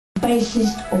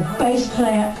bassist or bass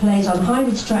player plays on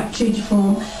hybrid track true to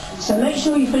form. So make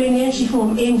sure you fill in the entry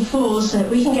form in full so that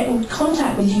we can get in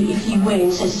contact with you if you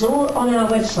win. So it's all on our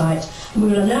website. We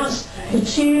will announce the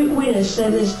 2 winners. So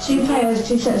there's 2 players,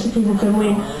 2 sets of people can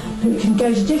win, who can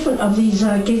go to different of these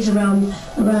gigs around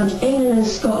England and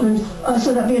Scotland.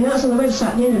 So that'll be announced on the website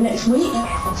at the end of next week.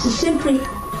 So simply,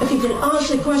 if you can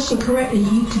answer the question correctly,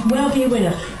 you could well be a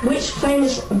winner. Which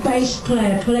famous bass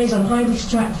player plays on hybrid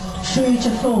track true to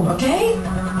form? Okay?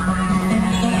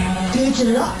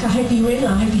 Good luck. I hope you win.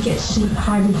 I hope you get to see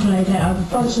hybrid play there. A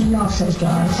bunch of laughs, those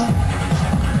guys.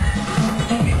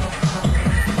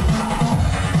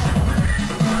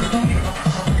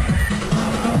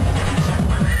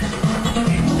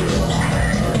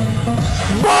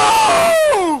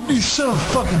 Boom! You son of a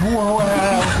fucking whore.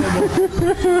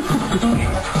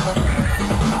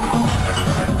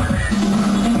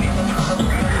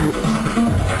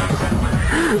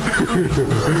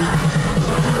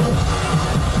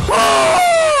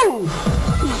 Oh!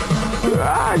 I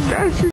got you.